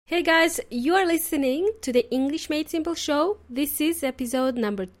Hey guys, you are listening to the English Made Simple show. This is episode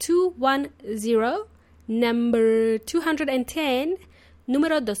number 210, number 210,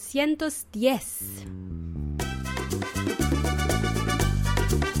 número 210.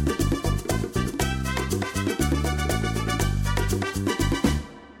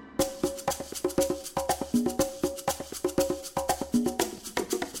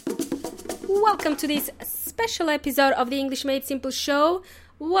 Welcome to this special episode of the English Made Simple show.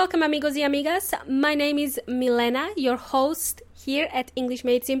 Welcome amigos y amigas. My name is Milena, your host here at English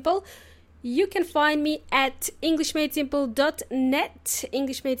Made Simple. You can find me at englishmadesimple.net,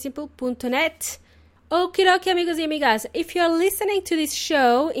 englishmadesimple.net. Okie dokie amigos y amigas. If you're listening to this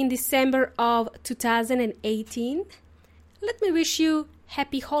show in December of 2018, let me wish you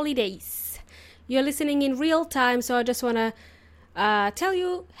happy holidays. You're listening in real time, so I just want to tell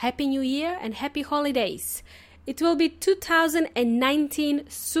you Happy New Year and Happy Holidays. It will be 2019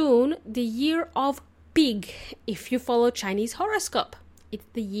 soon, the year of pig, if you follow Chinese horoscope. It's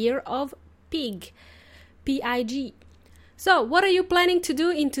the year of pig, P-I-G. So, what are you planning to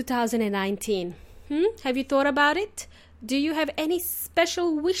do in 2019? Have you thought about it? Do you have any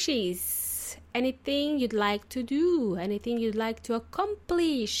special wishes? Anything you'd like to do? Anything you'd like to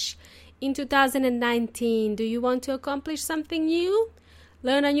accomplish in 2019? Do you want to accomplish something new?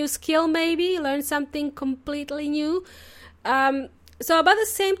 Learn a new skill maybe? Learn something completely new? So about the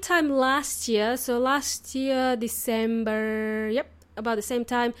same time last year, December, about the same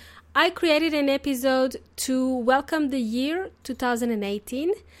time, I created an episode to welcome the year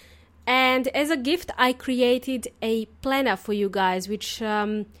 2018. And as a gift, I created a planner for you guys, which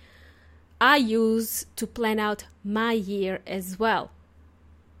I use to plan out my year as well.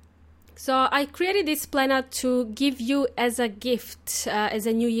 So I created this planner to give you as a gift, as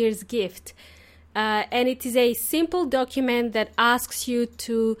a New Year's gift. And it is a simple document that asks you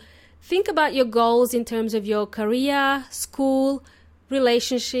to think about your goals in terms of your career, school,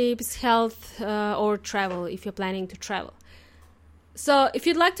 relationships, health, or travel, if you're planning to travel. So if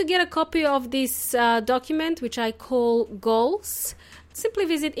you'd like to get a copy of this document, which I call Goals, simply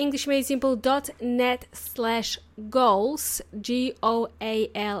visit englishmadesimple.net/goals,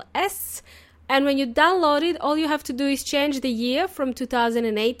 G-O-A-L-S. And when you download it, all you have to do is change the year from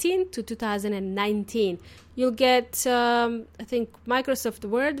 2018 to 2019. You'll get, I think, Microsoft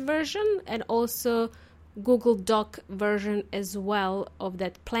Word version and also Google Doc version as well of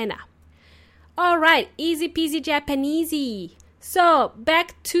that planner. All right, easy peasy Japanesey. So,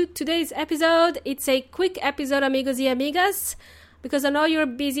 back to today's episode. It's a quick episode, amigos y amigas, because I know you're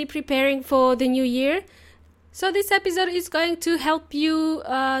busy preparing for the new year. So this episode is going to help you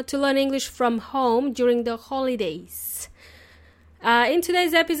to learn English from home during the holidays. In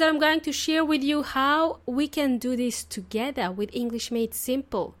today's episode, I'm going to share with you how we can do this together with English Made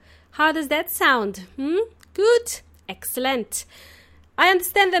Simple. How does that sound? Good? Excellent. I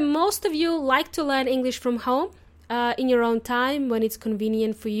understand that most of you like to learn English from home in your own time when it's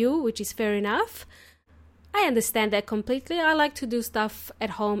convenient for you, which is fair enough. I understand that completely. I like to do stuff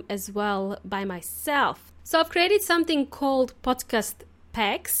at home as well by myself. So I've created something called podcast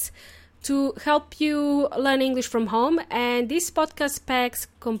packs to help you learn English from home. And this podcast packs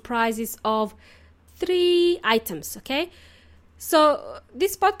comprises of 3 items, okay? So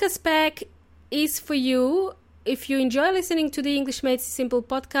this podcast pack is for you if you enjoy listening to the English Made Simple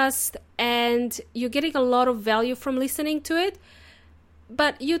podcast and you're getting a lot of value from listening to it,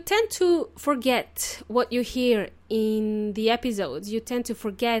 but you tend to forget what you hear in the episodes. You tend to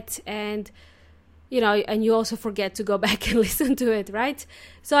forget and you also forget to go back and listen to it, right?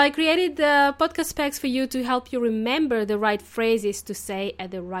 So I created the podcast packs for you to help you remember the right phrases to say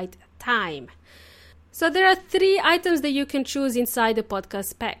at the right time. So there are 3 items that you can choose inside the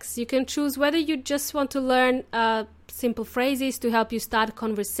podcast packs. You can choose whether you just want to learn simple phrases to help you start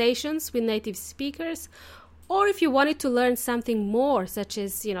conversations with native speakers, or if you wanted to learn something more, such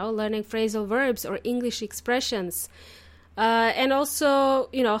as, learning phrasal verbs or English expressions. And also,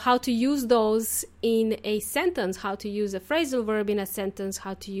 how to use those in a sentence, how to use a phrasal verb in a sentence,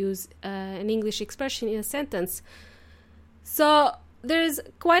 how to use an English expression in a sentence. So there's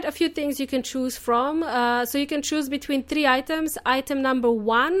quite a few things you can choose from. So you can choose between 3 items. Item number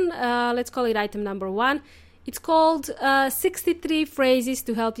 1, let's call it item number 1. It's called 63 Phrases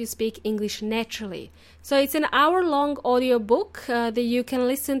to Help You Speak English Naturally. So it's an hour-long audiobook that you can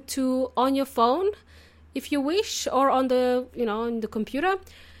listen to on your phone if you wish, or on the, on the computer.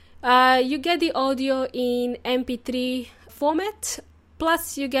 You get the audio in MP3 format,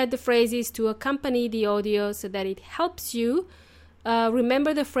 plus you get the phrases to accompany the audio so that it helps you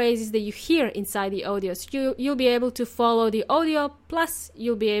remember the phrases that you hear inside the audio. So you'll be able to follow the audio, plus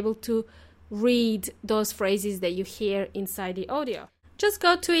you'll be able to read those phrases that you hear inside the audio. Just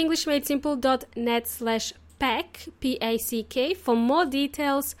go to englishmadesimple.net/pack, P-A-C-K, for more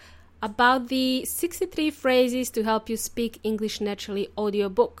details about the 63 phrases to help you speak English naturally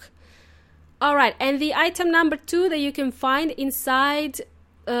audiobook. All right, and the item number 2 that you can find inside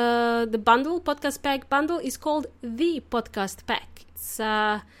the bundle, podcast pack bundle, is called the podcast pack. It's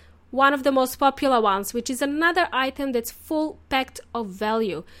one of the most popular ones, which is another item that's full packed of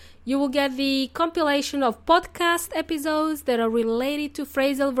value. You will get the compilation of podcast episodes that are related to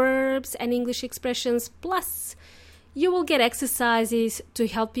phrasal verbs and English expressions, plus you will get exercises to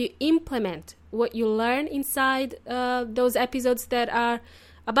help you implement what you learn inside those episodes that are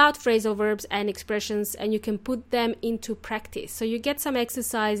about phrasal verbs and expressions, and you can put them into practice. So you get some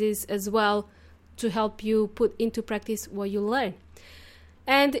exercises as well to help you put into practice what you learn.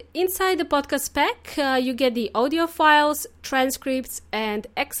 And inside the podcast pack, you get the audio files, transcripts, and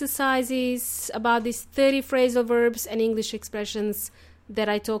exercises about these 30 phrasal verbs and English expressions that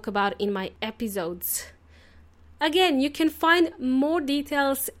I talk about in my episodes. Again, you can find more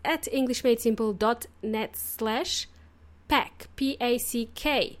details at englishmadesimple.net/pack,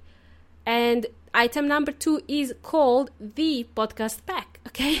 P-A-C-K. And item number 2 is called the podcast pack,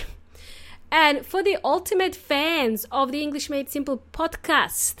 okay? And for the ultimate fans of the English Made Simple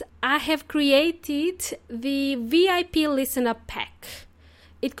podcast, I have created the VIP Listener Pack.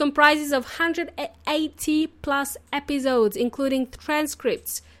 It comprises of 180 plus episodes, including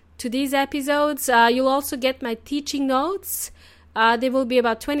transcripts to these episodes. You'll also get my teaching notes. There will be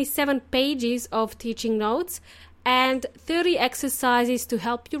about 27 pages of teaching notes and 30 exercises to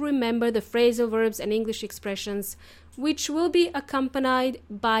help you remember the phrasal verbs and English expressions, which will be accompanied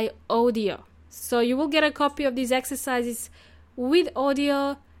by audio. So you will get a copy of these exercises with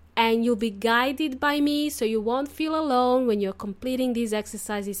audio, and you'll be guided by me, so you won't feel alone when you're completing these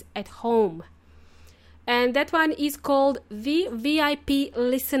exercises at home. And that one is called the VIP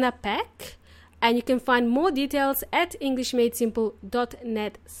Listener Pack, and you can find more details at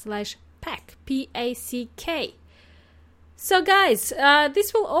englishmadesimple.net/pack, P-A-C-K. So guys,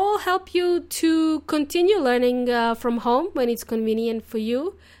 this will all help you to continue learning from home when it's convenient for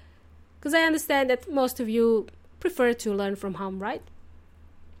you, because I understand that most of you prefer to learn from home, right?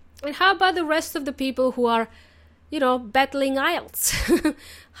 And how about the rest of the people who are, battling IELTS?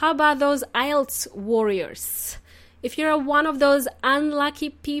 How about those IELTS warriors? If you're one of those unlucky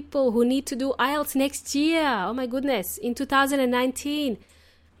people who need to do IELTS next year, oh my goodness, in 2019,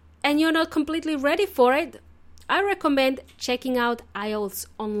 and you're not completely ready for it, I recommend checking out IELTS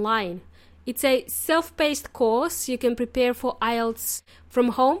Online. It's a self-paced course. You can prepare for IELTS from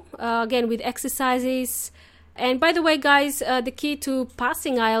home, again with exercises. And by the way, guys, the key to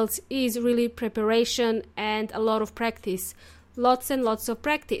passing IELTS is really preparation and a lot of practice. Lots and lots of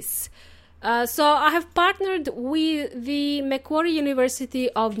practice. So I have partnered with the Macquarie University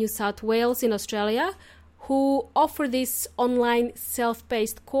of New South Wales in Australia, who offer this online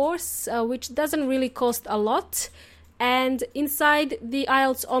self-paced course, which doesn't really cost a lot. And inside the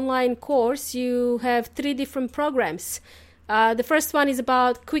IELTS online course, you have 3 different programs. The first one is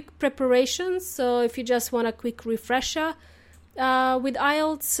about quick preparations. So if you just want a quick refresher with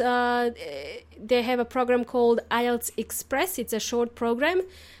IELTS, they have a program called IELTS Express. It's a short program.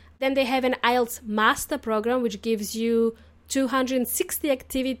 Then they have an IELTS Master program, which gives you 260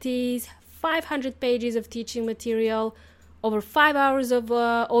 activities, 500 pages of teaching material, over 5 hours of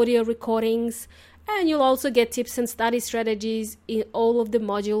audio recordings. And you'll also get tips and study strategies in all of the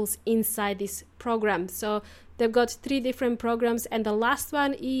modules inside this program. So they've got 3 different programs, and the last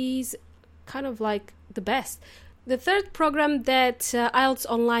one is kind of like the best. The third program that IELTS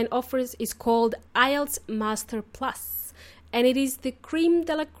Online offers is called IELTS Master Plus, and it is the cream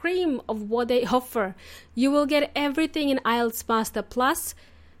de la cream of what they offer. You will get everything in IELTS Master Plus.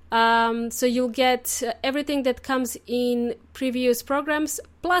 So you'll get everything that comes in previous programs,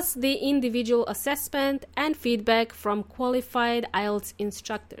 plus the individual assessment and feedback from qualified IELTS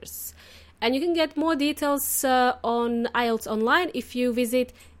instructors. And you can get more details on IELTS Online if you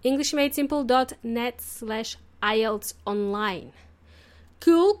visit englishmadesimple.net/IELTS Online.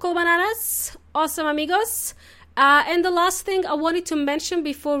 Cool bananas. Awesome, amigos. And the last thing I wanted to mention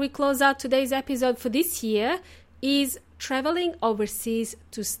before we close out today's episode for this year is traveling overseas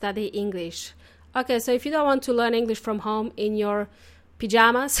to study English. Okay, so if you don't want to learn English from home in your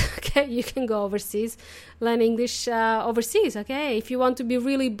pajamas, okay, you can go overseas, learn English overseas, okay? If you want to be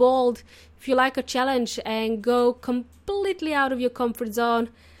really bold, if you like a challenge and go completely out of your comfort zone,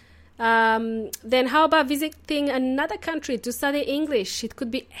 Then how about visiting another country to study English? It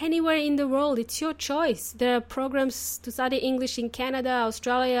could be anywhere in the world. It's your choice. There are programs to study English in Canada,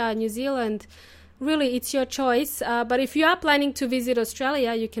 Australia, New Zealand. Really, it's your choice. But if you are planning to visit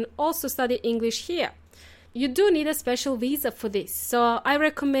Australia, you can also study English here. You do need a special visa for this. So I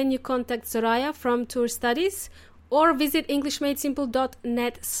recommend you contact Soraya from Tour Studies or visit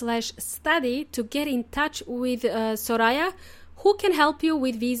englishmadesimple.net/study to get in touch with Soraya, who can help you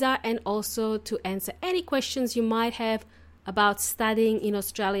with visa and also to answer any questions you might have about studying in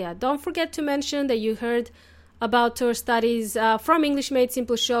Australia. Don't forget to mention that you heard about Tour Studies from English Made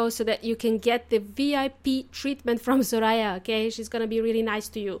Simple show so that you can get the VIP treatment from Soraya, okay? She's going to be really nice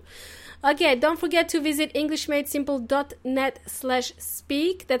to you. Okay, don't forget to visit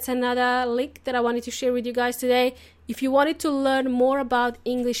englishmadesimple.net/speak. That's another link that I wanted to share with you guys today. If you wanted to learn more about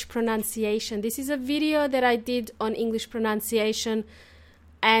English pronunciation, this is a video that I did on English pronunciation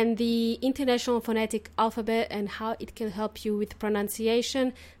and the International Phonetic Alphabet and how it can help you with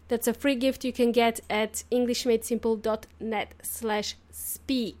pronunciation. That's a free gift you can get at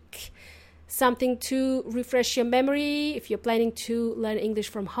englishmadesimple.net/speak. Something to refresh your memory if you're planning to learn English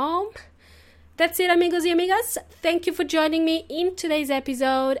from home. That's it, amigos y amigas. Thank you for joining me in today's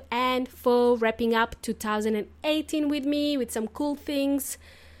episode and for wrapping up 2018 with me with some cool things.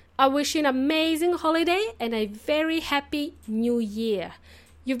 I wish you an amazing holiday and a very happy new year.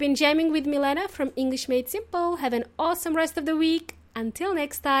 You've been jamming with Milena from English Made Simple. Have an awesome rest of the week. Until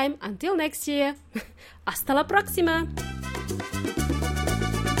next time, until next year. Hasta la próxima.